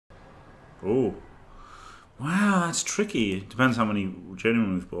Oh. Wow, that's tricky. It depends how many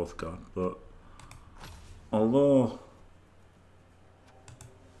journeymen we've both got, but although,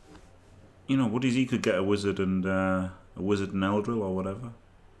 you know, Woody's he could get a wizard and Eldril or whatever.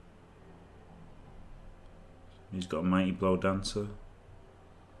 He's got a mighty blow dancer,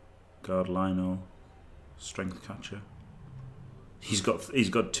 guard lino, strength catcher. He's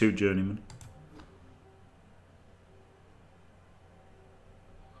got 2 journeymen.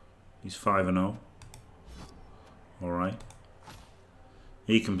 He's 5-0. Alright.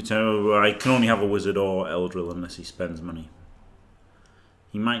 He can potentially. I can only have a wizard or Eldril unless he spends money.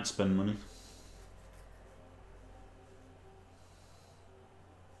 He might spend money.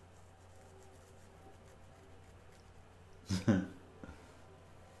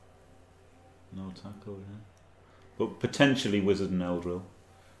 No tackle, yeah. But potentially wizard and Eldril.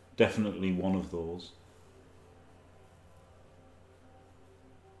 Definitely one of those.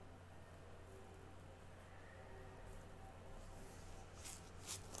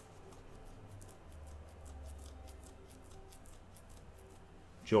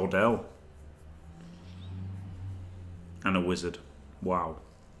 Jordell. And a wizard. Wow.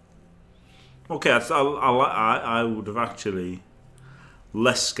 Okay, I would have actually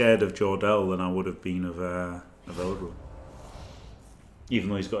less scared of Jordell than I would have been of Eldril. Even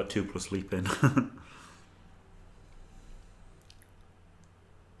though he's got a 2+ leap in.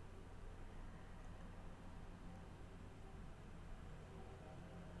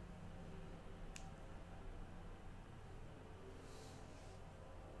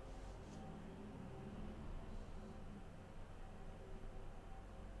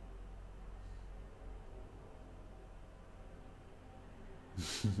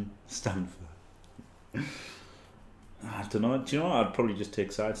 Stanford. I don't know. Do you know what? I'd probably just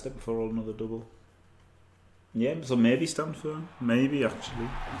take sidestep before rolling another double. Yeah, so maybe Stanford. Maybe, actually.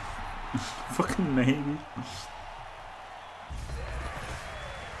 Fucking maybe.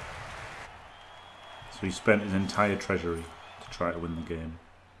 So he spent his entire treasury to try to win the game.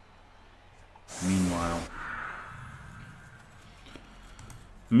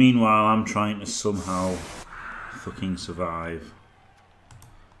 Meanwhile, I'm trying to somehow fucking survive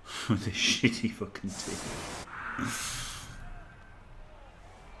with this shitty fucking team.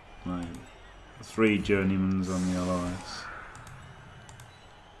 Right. 3 journeymans on the LOS.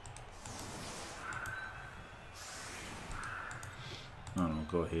 I don't know,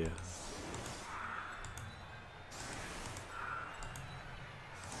 go here.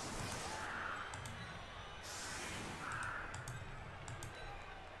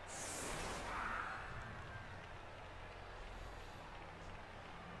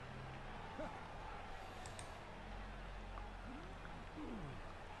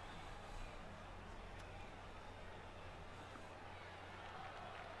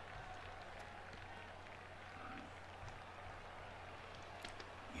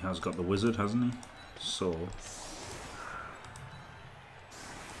 He has got the wizard, hasn't he? So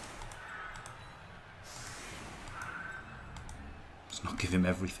let's not give him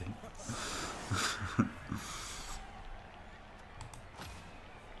everything.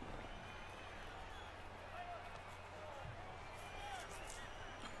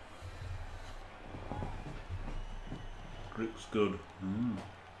 Grip's good.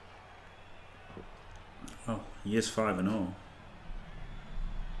 Oh, he is 5-0.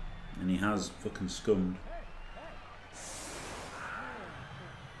 And he has fucking scummed.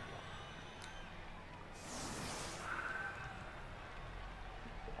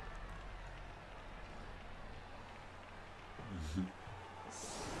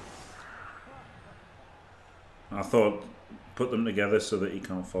 I thought put them together so that he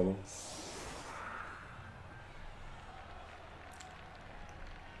can't follow.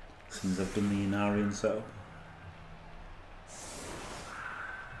 Since I've done the Inarian setup.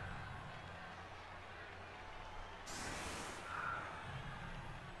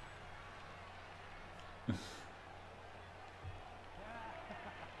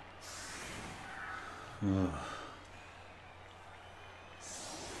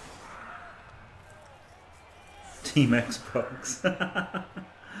 Team Xbox.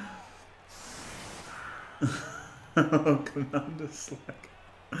 Oh, Commander Slack.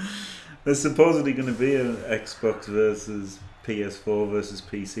 There's supposedly going to be an Xbox versus PS4 versus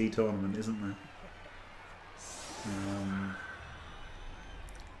PC tournament, isn't there?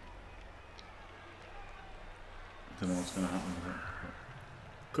 I don't know what's going to happen with it.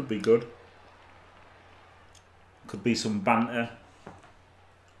 Could be good. Could be some banter.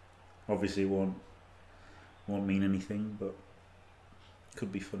 Obviously, won't mean anything, but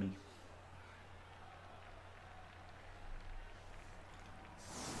could be funny.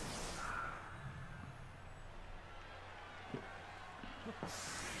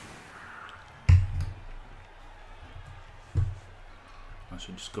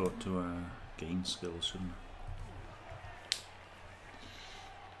 should just go to game skills, shouldn't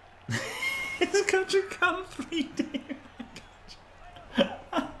I? It's catch a can 3D.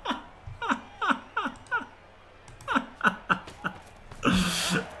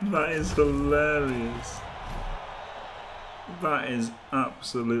 That is hilarious. That is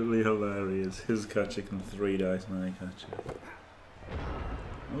absolutely hilarious. His catcher can 3 dice my catcher.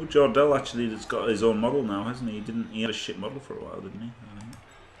 Oh, Jordell actually has got his own model now, hasn't he? He had a shit model for a while, didn't he?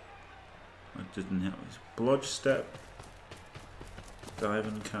 I didn't have his blodge step, dive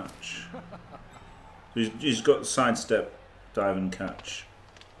and catch. He's got sidestep, dive and catch,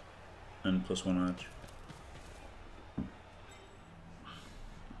 and +1 edge.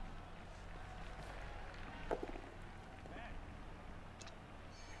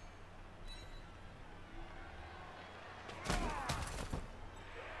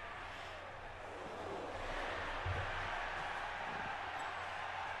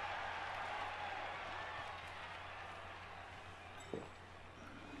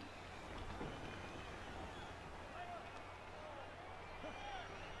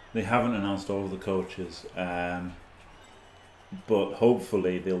 They haven't announced all of the coaches, but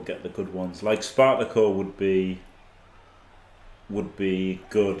hopefully they'll get the good ones. Like Spartaco would be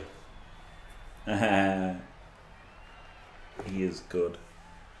good. He is good.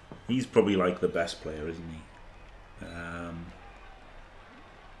 He's probably like the best player, isn't he?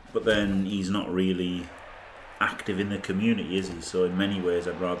 But then he's not really active in the community, is he? So in many ways,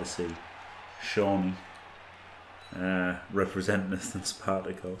 I'd rather see Shawnee representing us than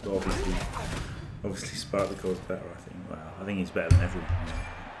Spartaco. Obviously Spartaco's better, I think. Well, I think he's better than everyone.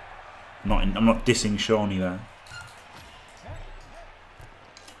 I'm not dissing Shawnee there.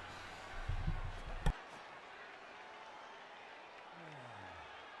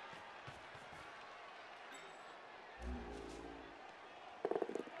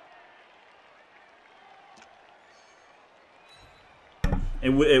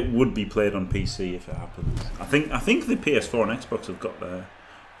 It would be played on PC if it happens. I think the PS4 and Xbox have got their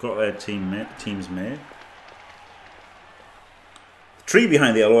teams made. The tree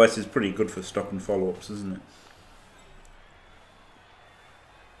behind the LOS is pretty good for stock and follow-ups, isn't it?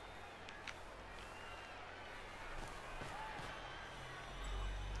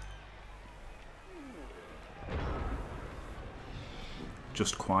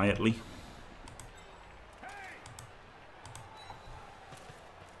 Just quietly.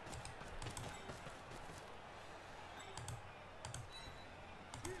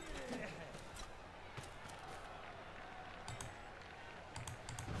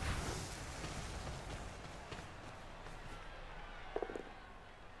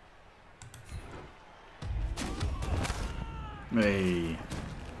 Hey.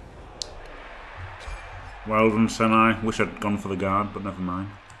 Well done, Senai. Wish I'd gone for the guard, but never mind.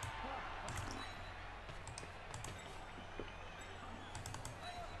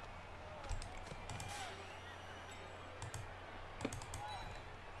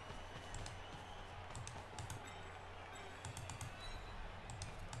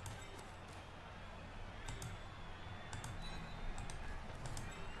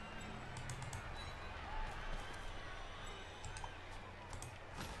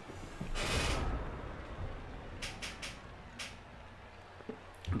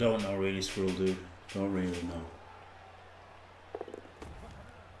 Don't know really, Squirrel Dude. Don't really know.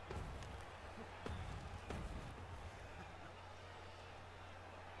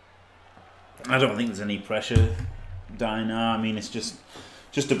 I don't think there's any pressure, Dinah. I mean, it's just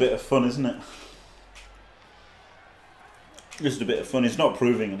a bit of fun, isn't it? Just a bit of fun. It's not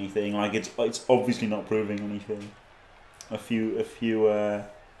proving anything. Like it's obviously not proving anything. A few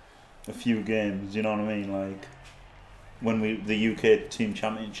games. You know what I mean? Like. When the UK team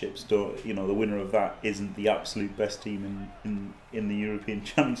championships, don't, you know, the winner of that isn't the absolute best team in the European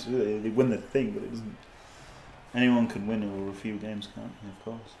Championships. They win the thing, but it doesn't. Anyone can win over a few games, can't they? Of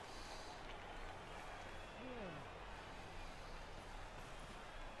course.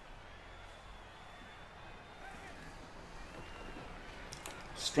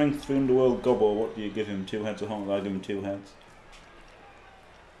 Strength 3 Underworld Gobbo. What do you give him? 2 heads or horns? I give him 2 heads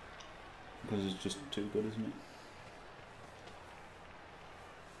because it's just too good, isn't it?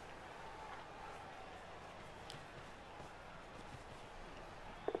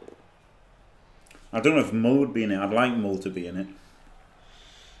 I don't know if Mull would be in it. I'd like Mull to be in it.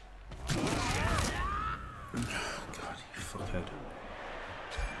 Oh, God, you fuckhead.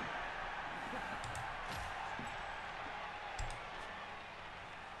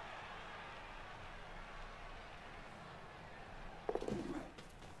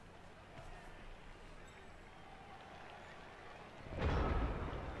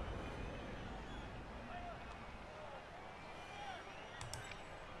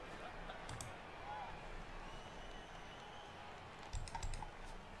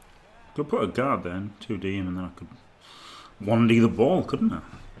 Could put a guard then, 2D him, and then I could 1D the ball, couldn't I?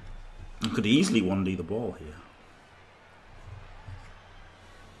 I could easily 1D the ball here.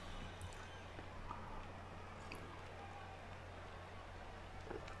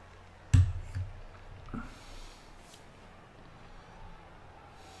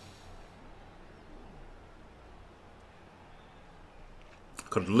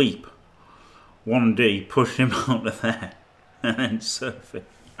 Could leap 1D, push him out of there, and then surf it.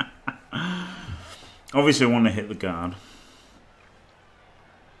 Obviously, I want to hit the guard.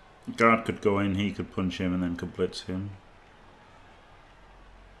 Guard could go in, he could punch him, and then could blitz him.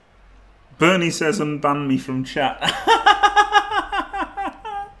 Bernie says unban me from chat.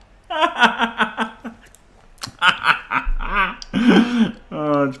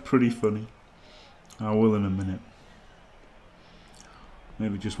 Oh, it's pretty funny. I will in a minute.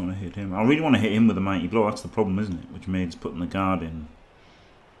 Maybe just want to hit him. I really want to hit him with a mighty blow. That's the problem, isn't it? Which means putting the guard in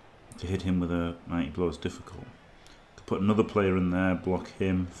to hit him with a mighty blow is difficult. Could put another player in there, block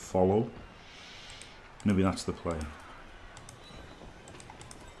him, follow. Maybe that's the play.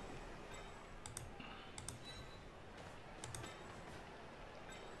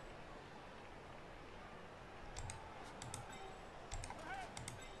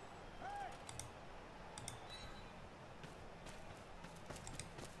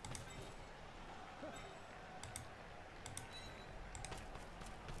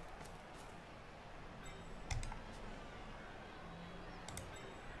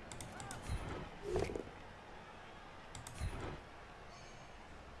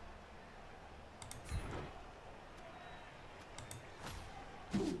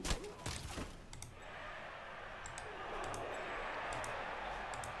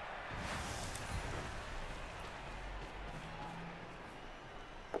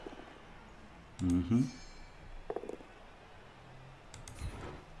 Mm-hmm.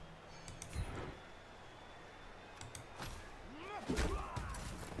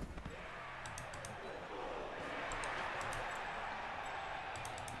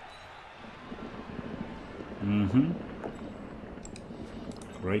 Mm-hmm.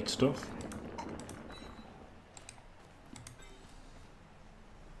 Great stuff.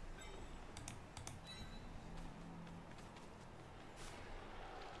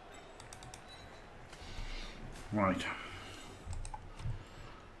 Right.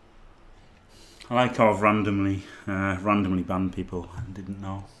 I like how I've randomly banned people I didn't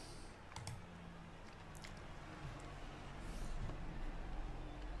know.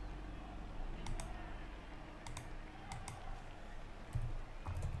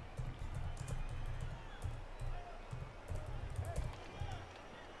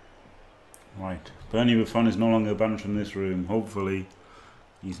 Right. Bernie Buffon is no longer banned from this room. Hopefully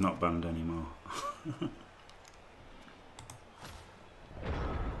he's not banned anymore.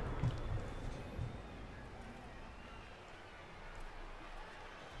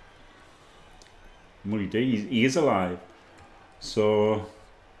 Well, he is alive, so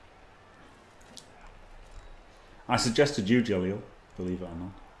I suggested you, Jaleel, believe it or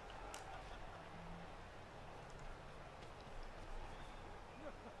not.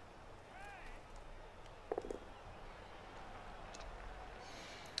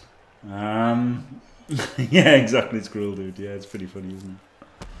 Yeah, exactly, Squirrel Dude. Yeah, it's pretty funny, isn't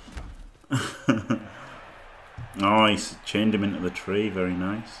it? Oh, he's chained him into the tree. Very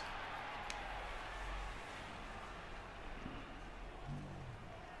nice.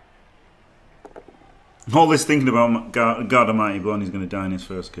 All this thinking about God Almighty Blow, and he's going to die in his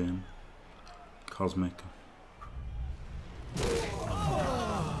first game. Cosmic.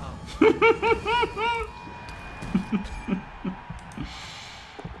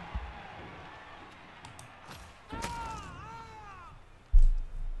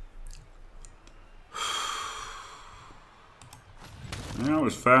 That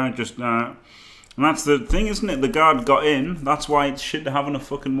was fair, just and that's the thing, isn't it? The guard got in, that's why it's shit to having a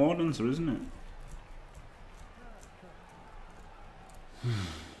fucking Wardancer, isn't it?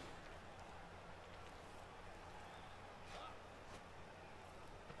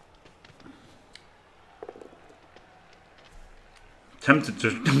 I'm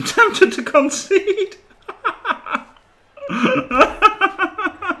tempted to concede.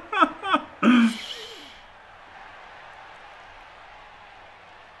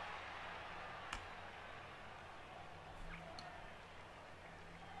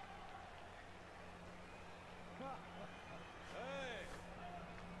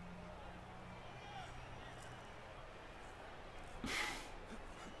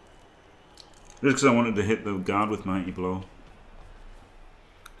 Just because I wanted to hit the guard with Mighty Blow.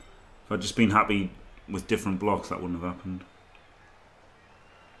 If I'd just been happy with different blocks, that wouldn't have happened.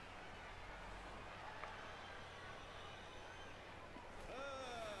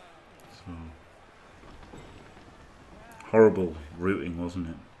 Horrible routing, wasn't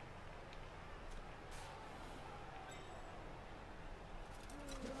it?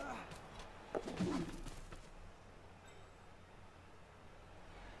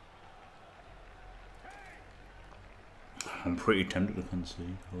 I'm pretty tempted to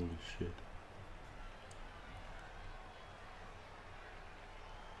concede. Holy shit.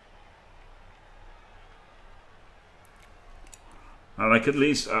 I like at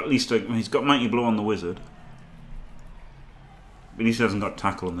least he's got Mighty Blow on the Wizard. At least he hasn't got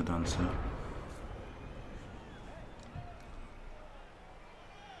Tackle on the Dancer.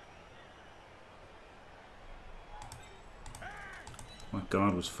 My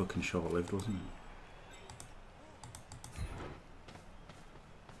guard was fucking short-lived, wasn't it?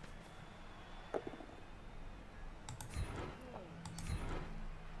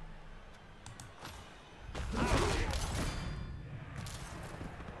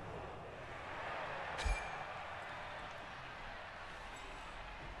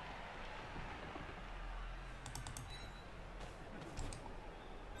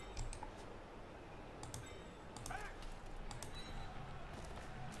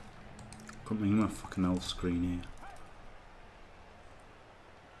 Put me in my fucking Elf screen here.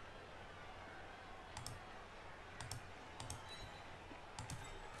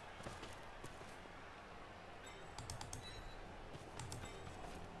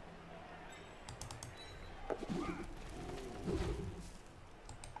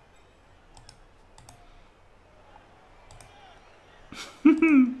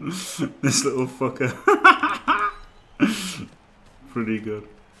 This little fucker. Pretty good.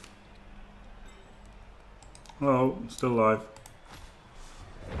 Oh, still alive.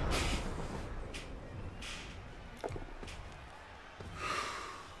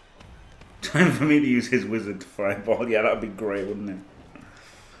 Time for me to use his wizard to fireball. Yeah, that'd be great, wouldn't it?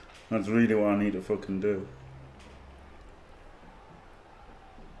 That's really what I need to fucking do.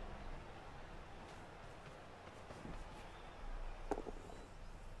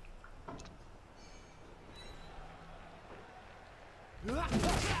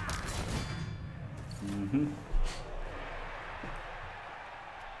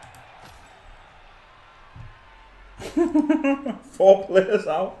 Four players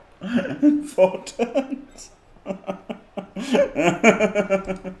out in 4 turns.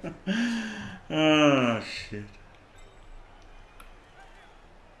 Oh shit.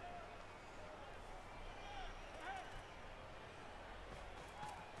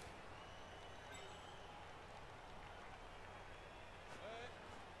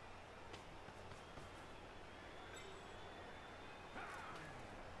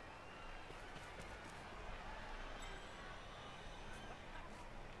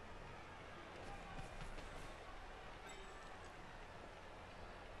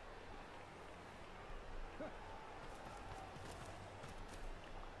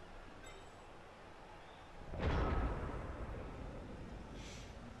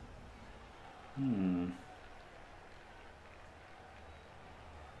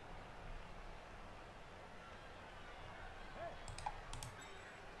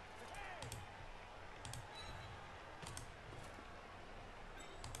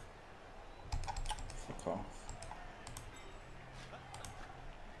 Fuck off.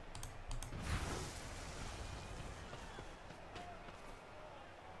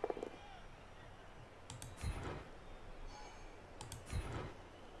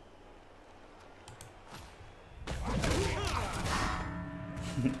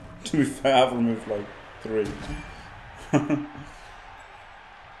 To be fair, I've removed like 3.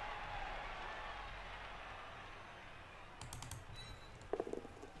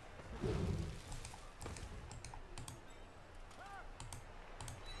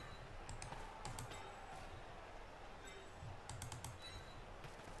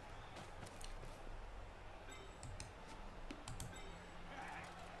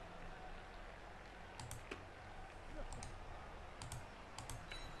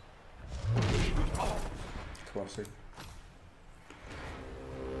 Classic.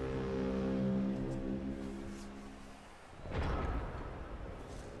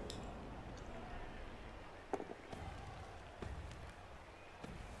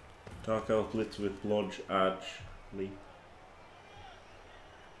 Dark Elf Blitz with Lodge, Arch, Leap.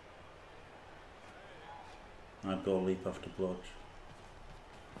 I'd go Leap after Blodge.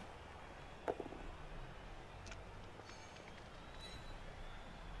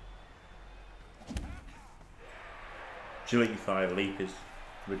 Agility 5 Leap is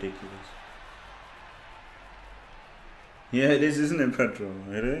ridiculous. Yeah, it is, isn't it, Pedro?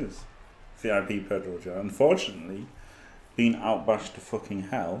 It is. VIP Pedro, Joe. Unfortunately, being outbashed to fucking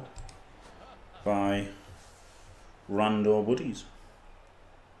hell by rando buddies.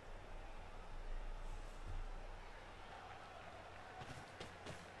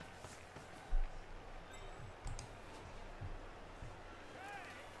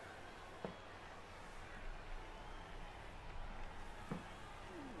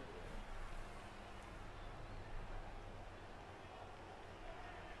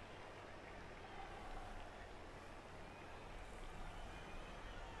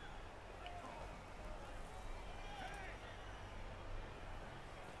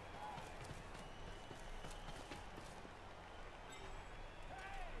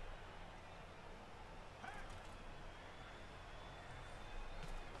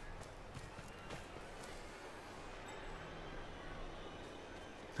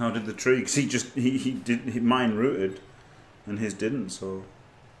 How did the tree? Because he mine rooted, and his didn't. So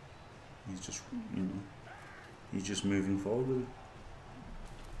he's just he's just moving forward.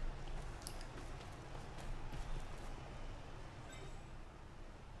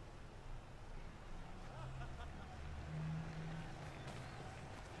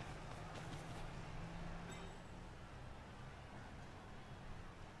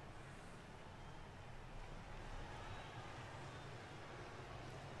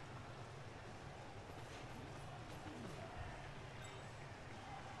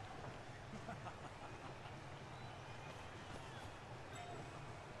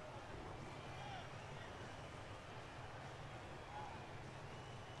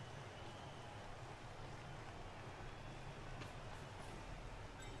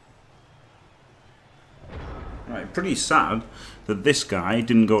 Right, pretty sad that this guy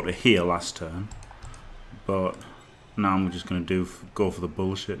didn't go to here last turn, but now I'm just going to go for the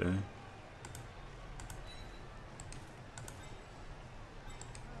bullshit, eh?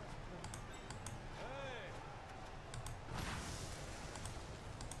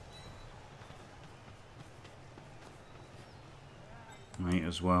 Might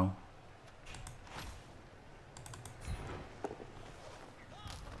as well.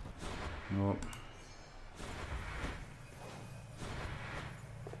 Oh.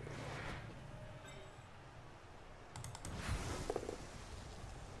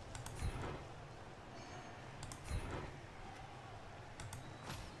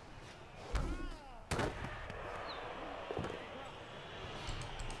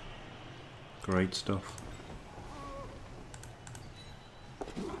 Great stuff.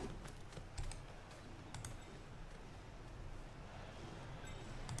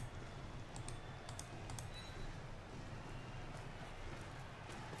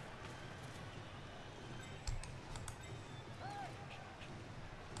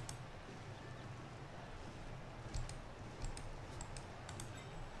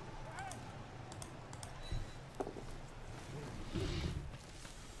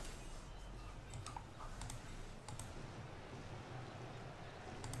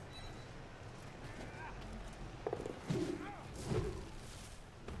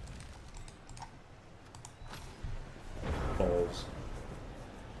 Balls.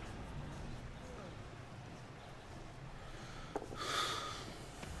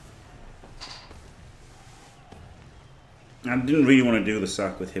 I didn't really want to do the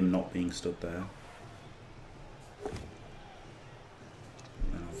sack with him not being stood there.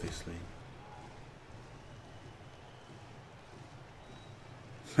 And obviously.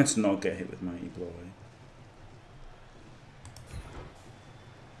 Let's not get hit with Mighty Blow, eh?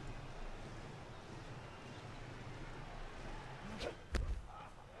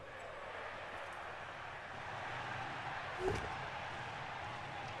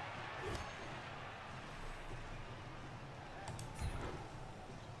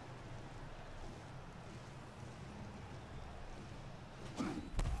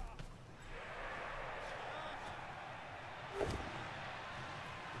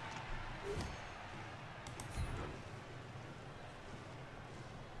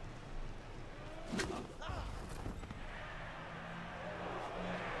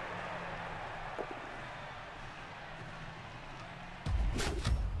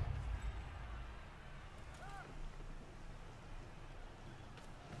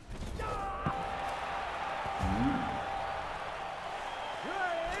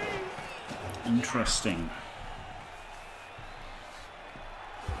 Interesting.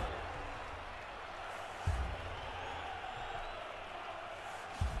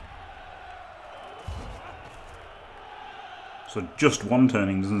 So just one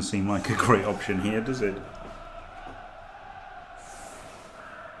turning doesn't seem like a great option here, does it?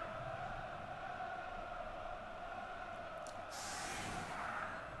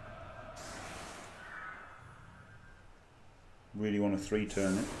 Really want to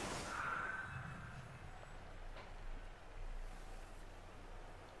 3-turn it.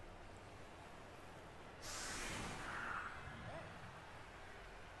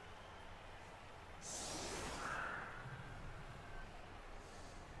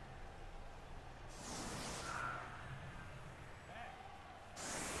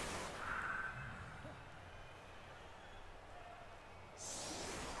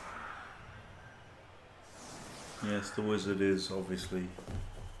 Yes, the wizard is obviously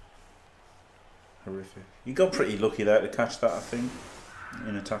horrific. You got pretty lucky there to catch that, I think,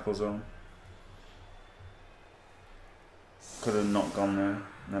 in a tackle zone. Could have not gone there,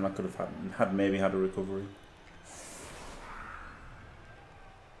 and then I could have maybe had a recovery.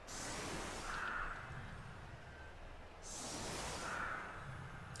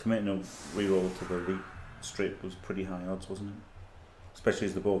 Committing a reroll to the leap strip was pretty high odds, wasn't it? Especially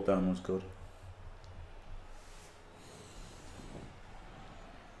as the bolt down was good.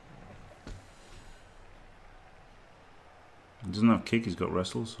 He doesn't have kick, he's got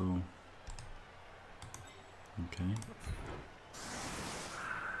wrestle, so... Okay.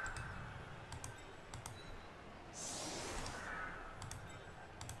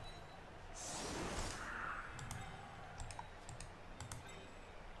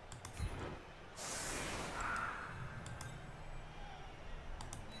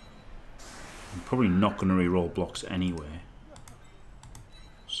 I'm probably not going to re-roll blocks anyway,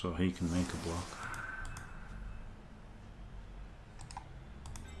 so he can make a block.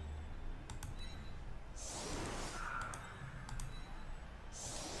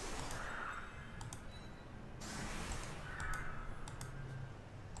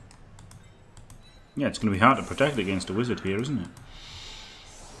 Yeah, it's going to be hard to protect against a wizard here, isn't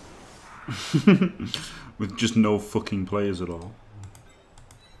it? With just no fucking players at all.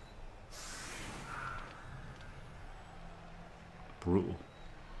 Brutal.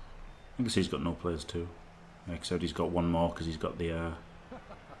 I guess he's got no players too. Except he's got one more because he's got the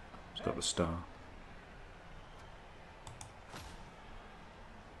star.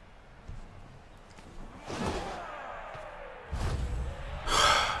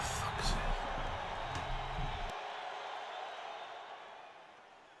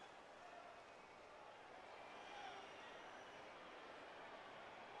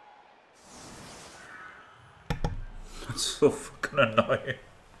 That's so fucking annoying.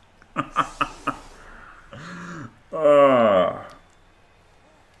 Ah.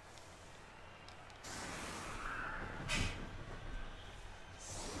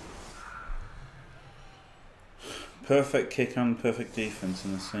 Perfect kick and perfect defense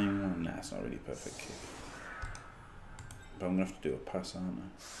in the same one. Nah, it's not really perfect kick. But I'm gonna have to do a pass, aren't I?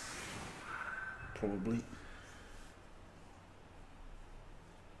 Probably.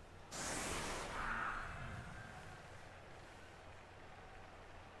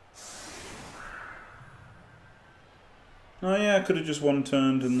 Oh yeah, I could have just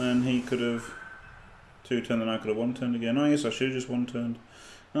one-turned and then he could have two-turned and I could have one-turned again. Oh yes, I should have just one-turned.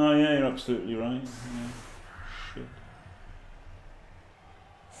 Oh yeah, you're absolutely right. Yeah. Shit.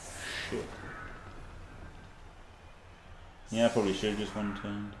 Shit. Yeah, I probably should have just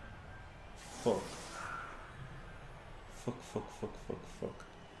one-turned. Fuck. Fuck, fuck, fuck, fuck, fuck.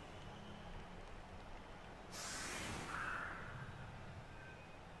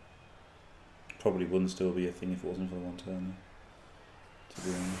 Probably wouldn't still be a thing if it wasn't for the one-turner, to be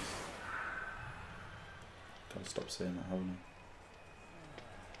honest. Gotta stop saying that, haven't I?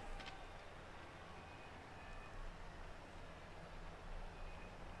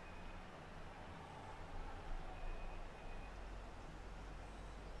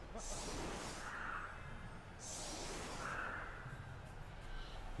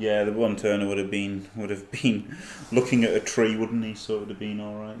 Yeah, the one-turner would have been looking at a tree, wouldn't he? So it would have been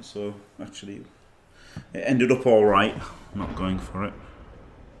all right. So actually, it ended up all right. Not going for it.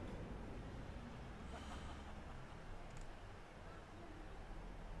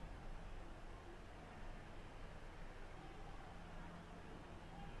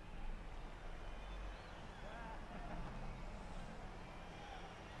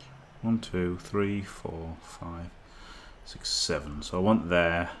 One, two, three, 4, 5, 6, 7. So I want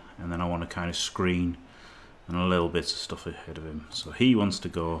there, and then I want to kind of screen and a little bit of stuff ahead of him. So he wants to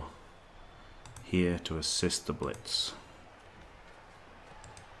go here to assist the blitz.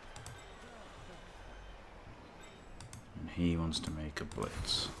 And he wants to make a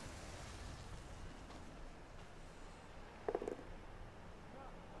blitz.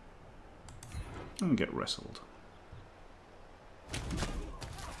 And get wrestled.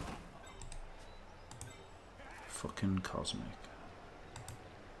 Fucking cosmic.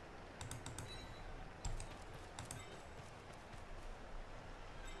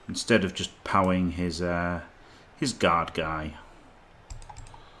 Instead of just powering his guard guy.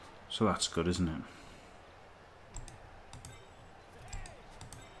 So that's good, isn't it?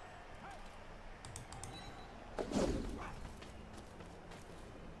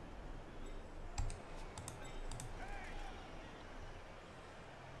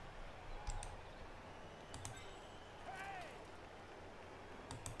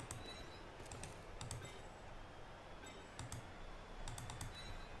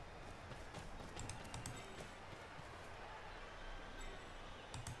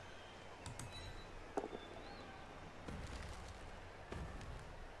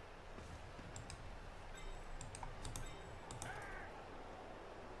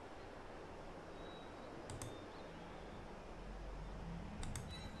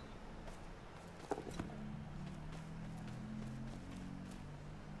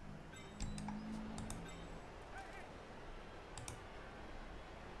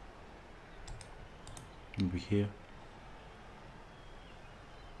 Over here.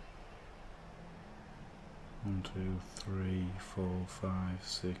 1, 2, 3, 4, 5,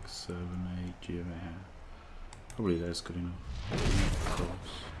 6, 7, 8. Yeah. Probably that's good enough. Of course.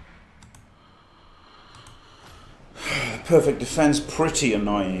 Perfect defense, pretty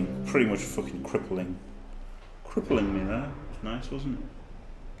annoying. Pretty much fucking crippling. Crippling me there. It was nice, wasn't it?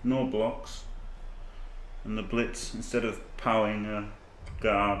 No blocks. And the blitz, instead of powering a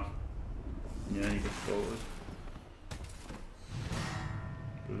guard, yeah, he gets forward.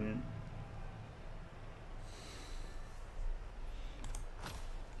 Brilliant.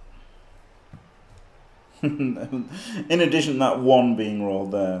 In addition to that one being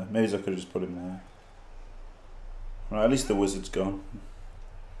rolled there, maybe I could have just put him there. Right, at least the wizard's gone.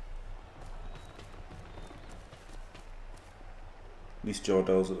 At least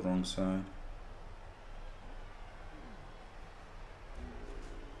Jordell's at the wrong side.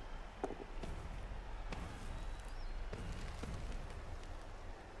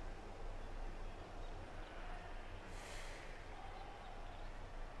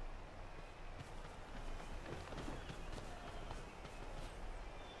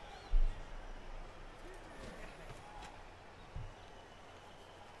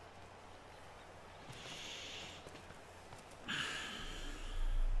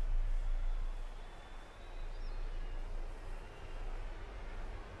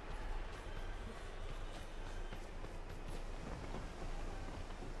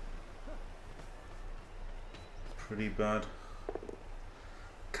 Pretty bad.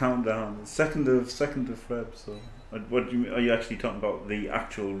 Countdown. Second of Feb. So, what do you, are you actually talking about the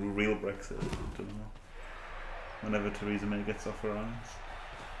actual real Brexit? I don't know. Whenever Theresa May gets off her ass.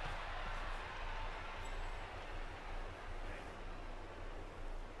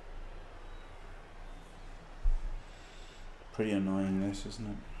 Pretty annoying, this, isn't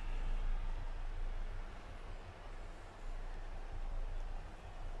it?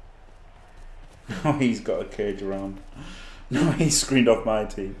 Oh, he's got a cage around. No, he screened off my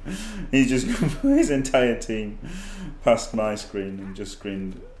team. He's just his entire team past my screen and just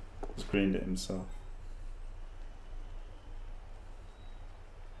screened it himself.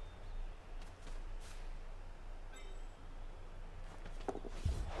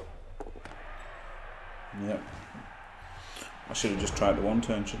 Yep. I should have just tried the one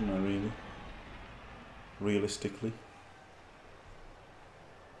turn, shouldn't I, really? Realistically.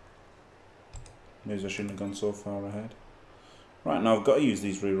 Maybe I shouldn't have gone so far ahead. Right, now I've got to use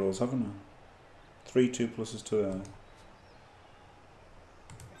these rerolls, haven't I? 3 2 pluses to there.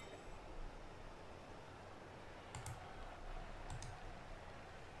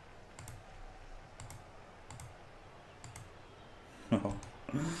 Oh,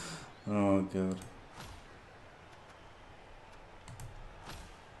 oh God.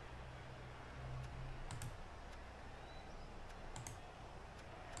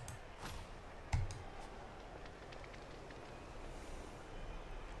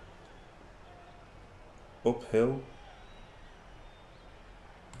 Uphill.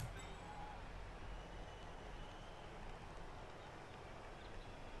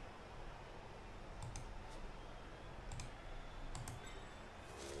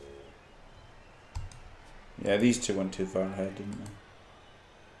 Yeah, these two went too far ahead, didn't they?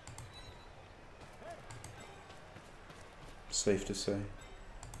 Safe to say.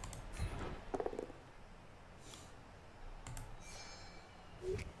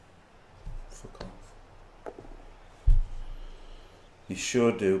 Fuck off. You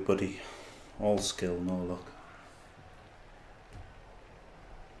sure do, buddy. All skill, no luck.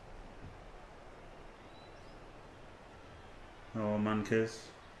 Oh, man kiss.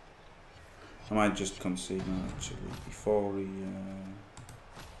 I might just concede now, actually, before he...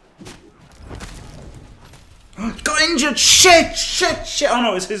 got injured! Shit! Shit! Shit! Oh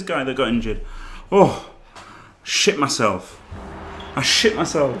no, it's his guy that got injured. Oh, shit myself. I shit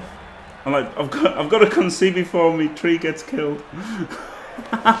myself. I'm like, I've got to concede before me tree gets killed.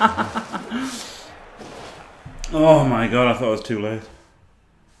 Oh my god, I thought it was too late.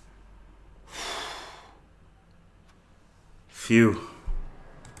 Phew.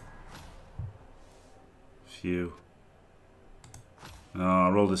 Phew. Oh, I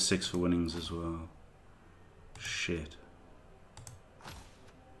rolled a 6 for winnings as well. Shit.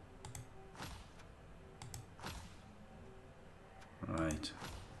 Right.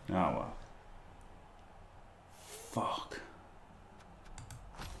 Oh well. Fuck.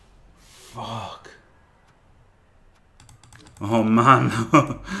 Fuck. Oh man.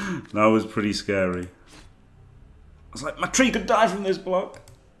 That was pretty scary. I was like, my tree could die from this block.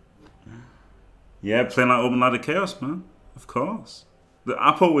 Yeah, playing like Open Ladder Chaos, man. Of course. The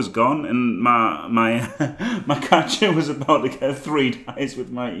apple was gone, and my my catcher was about to get 3 dice with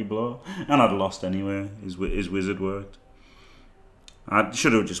Mighty Blow, and I'd lost anyway. His wizard worked. I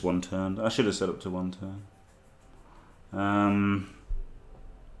should have just 1 turn. I should have set up to 1 turn.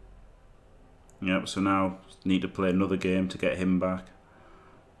 Yep. So now need to play another game to get him back,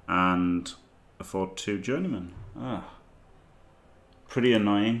 and afford 2 journeymen. Pretty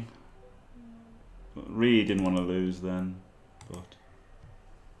annoying. Really didn't want to lose then, but.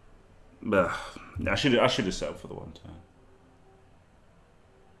 I should have set up for the 1 turn.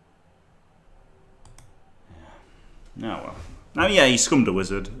 Yeah. Oh well. Oh yeah, he scummed a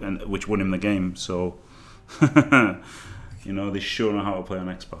wizard, which won him the game. So, you know, they sure know how to play on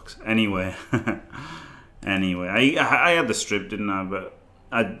Xbox. Anyway, I had the strip, didn't I? But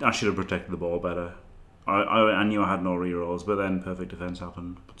I should have protected the ball better. I knew I had no rerolls, but then perfect defense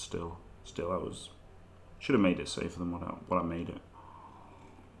happened. But still, I should have made it safer than what I made it.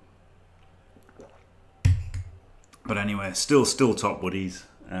 But anyway, still top woodies.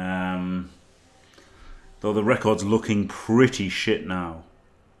 Though the record's looking pretty shit now.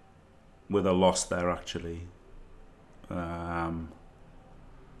 With a loss there, actually. Yeah,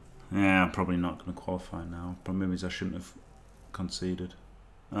 I'm probably not going to qualify now. But maybe I shouldn't have conceded.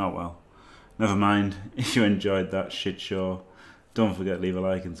 Oh well. Never mind. If you enjoyed that shit show, don't forget to leave a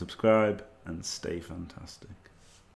like and subscribe. And stay fantastic.